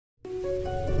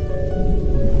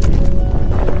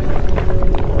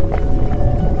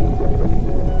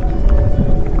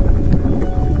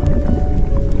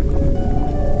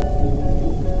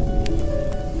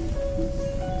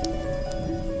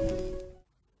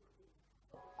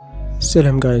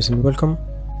Salam guys and welcome.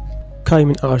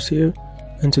 Kaimin Art here,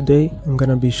 and today I'm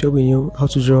gonna be showing you how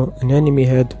to draw an anime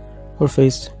head or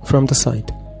face from the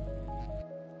side.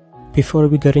 Before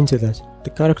we get into that, the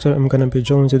character I'm gonna be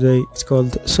drawing today is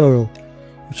called Sorrow,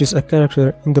 which is a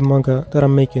character in the manga that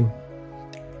I'm making.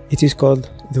 It is called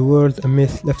The World a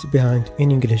Myth Left Behind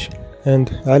in English and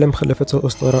عالم خلفته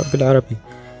أسطورة بالعربي.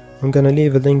 I'm gonna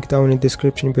leave a link down in the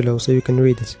description below so you can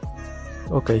read it.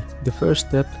 Okay, the first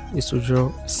step is to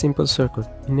draw a simple circle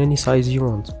in any size you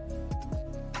want.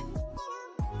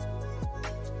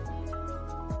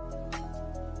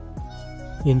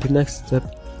 In the next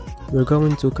step, we're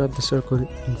going to cut the circle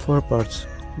in 4 parts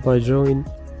by drawing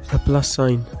a plus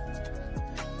sign.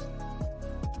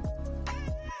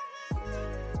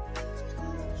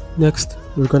 Next,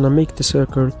 we're gonna make the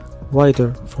circle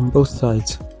wider from both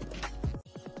sides.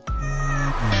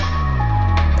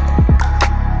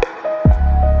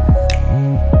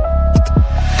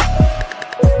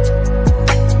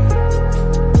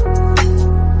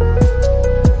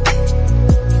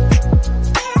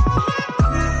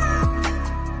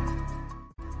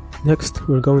 Next,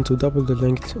 we're going to double the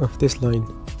length of this line.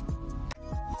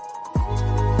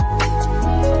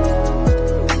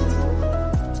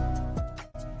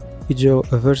 We draw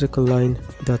a vertical line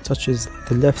that touches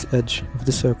the left edge of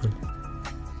the circle,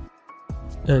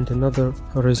 and another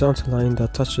horizontal line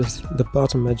that touches the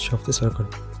bottom edge of the circle.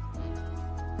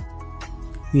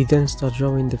 We then start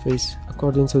drawing the face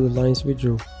according to the lines we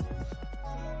drew.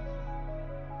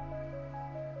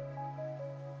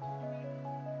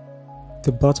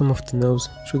 The bottom of the nose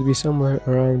should be somewhere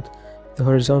around the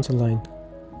horizontal line.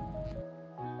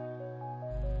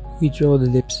 We draw the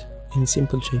lips in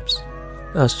simple shapes,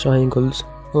 as triangles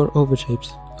or oval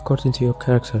shapes according to your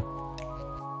character.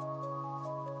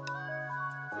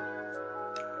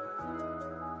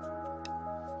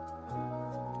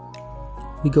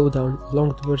 We go down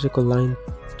along the vertical line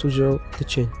to draw the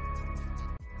chin.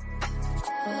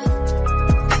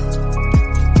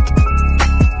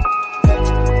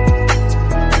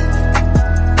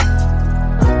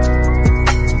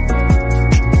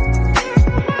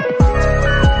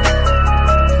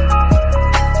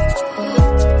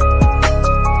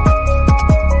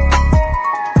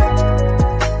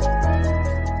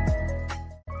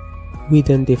 We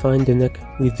then define the neck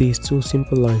with these 2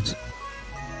 simple lines.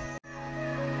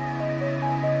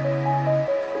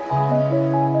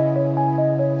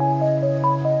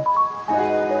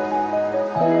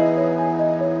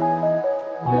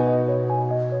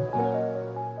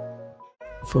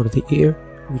 For the ear,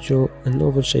 we draw an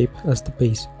oval shape as the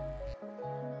base.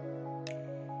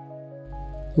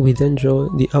 We then draw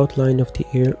the outline of the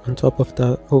ear on top of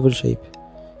that oval shape,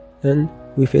 and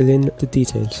we fill in the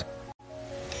details.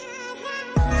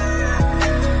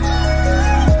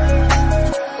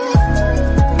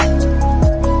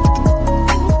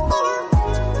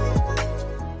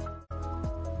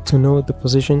 To know the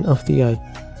position of the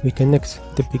eye, we connect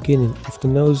the beginning of the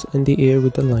nose and the ear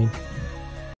with a line.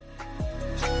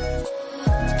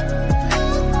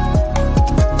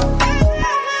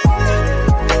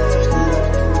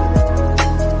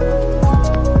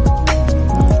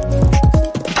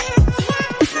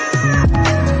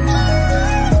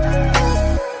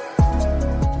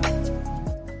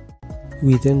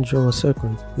 We then draw a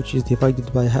circle which is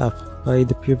divided by half by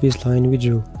the previous line we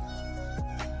drew.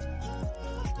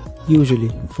 Usually,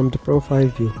 from the profile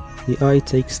view, the eye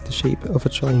takes the shape of a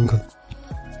triangle.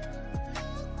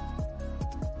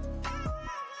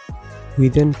 We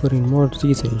then put in more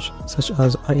details, such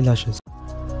as eyelashes.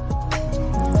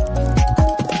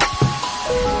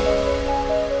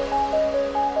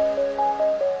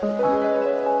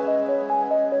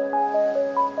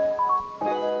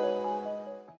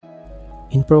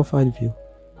 In profile view,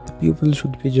 the pupil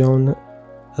should be drawn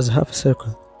as half a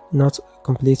circle, not a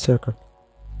complete circle.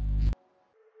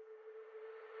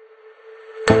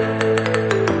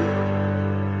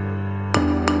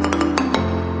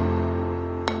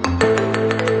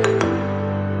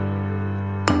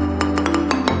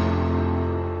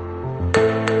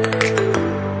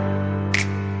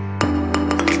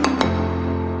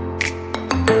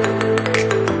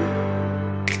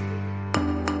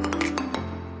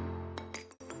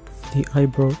 The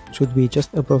eyebrow should be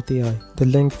just above the eye. The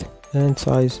length and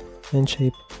size and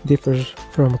shape differs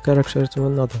from a character to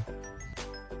another.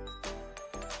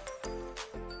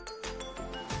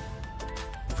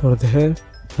 For the hair,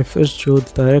 I first draw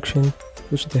the direction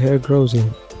which the hair grows in,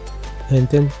 and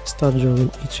then start drawing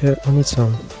each hair on its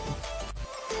own.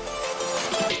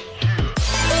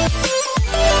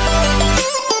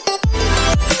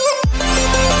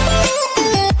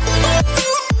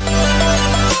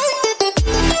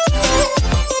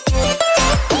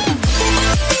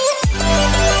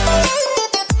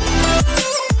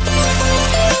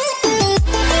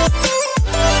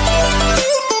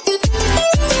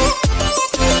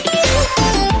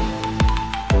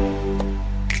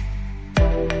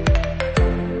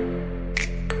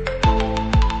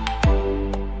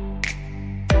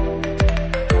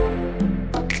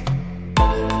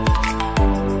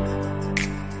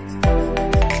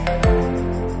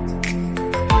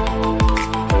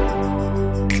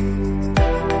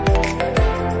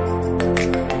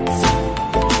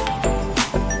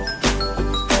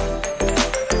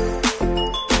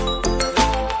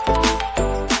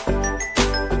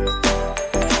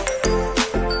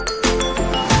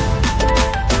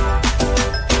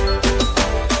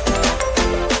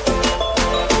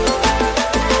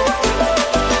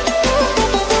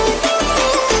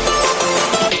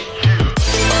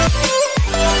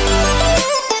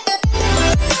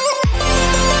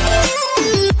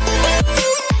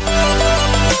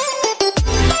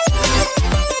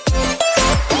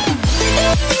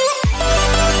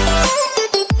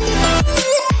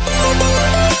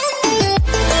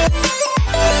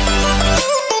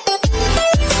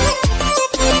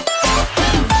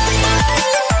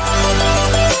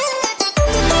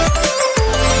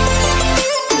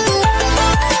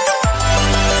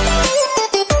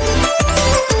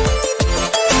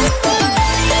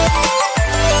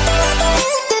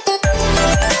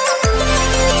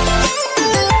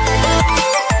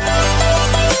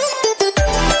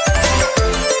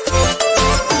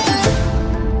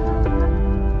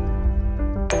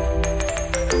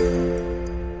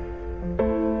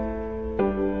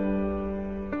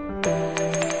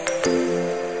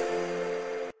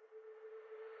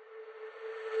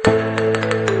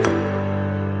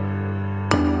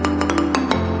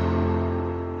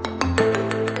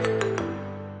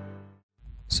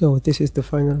 So this is the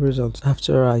final result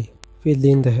after I filled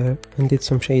in the hair and did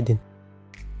some shading.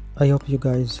 I hope you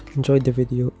guys enjoyed the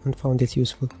video and found it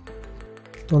useful.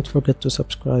 Don't forget to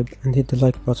subscribe and hit the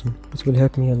like button, it will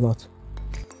help me a lot.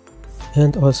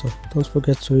 And also, don't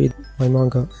forget to read my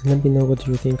manga and let me know what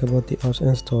you think about the art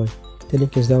and story. The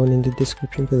link is down in the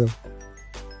description below.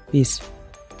 Peace.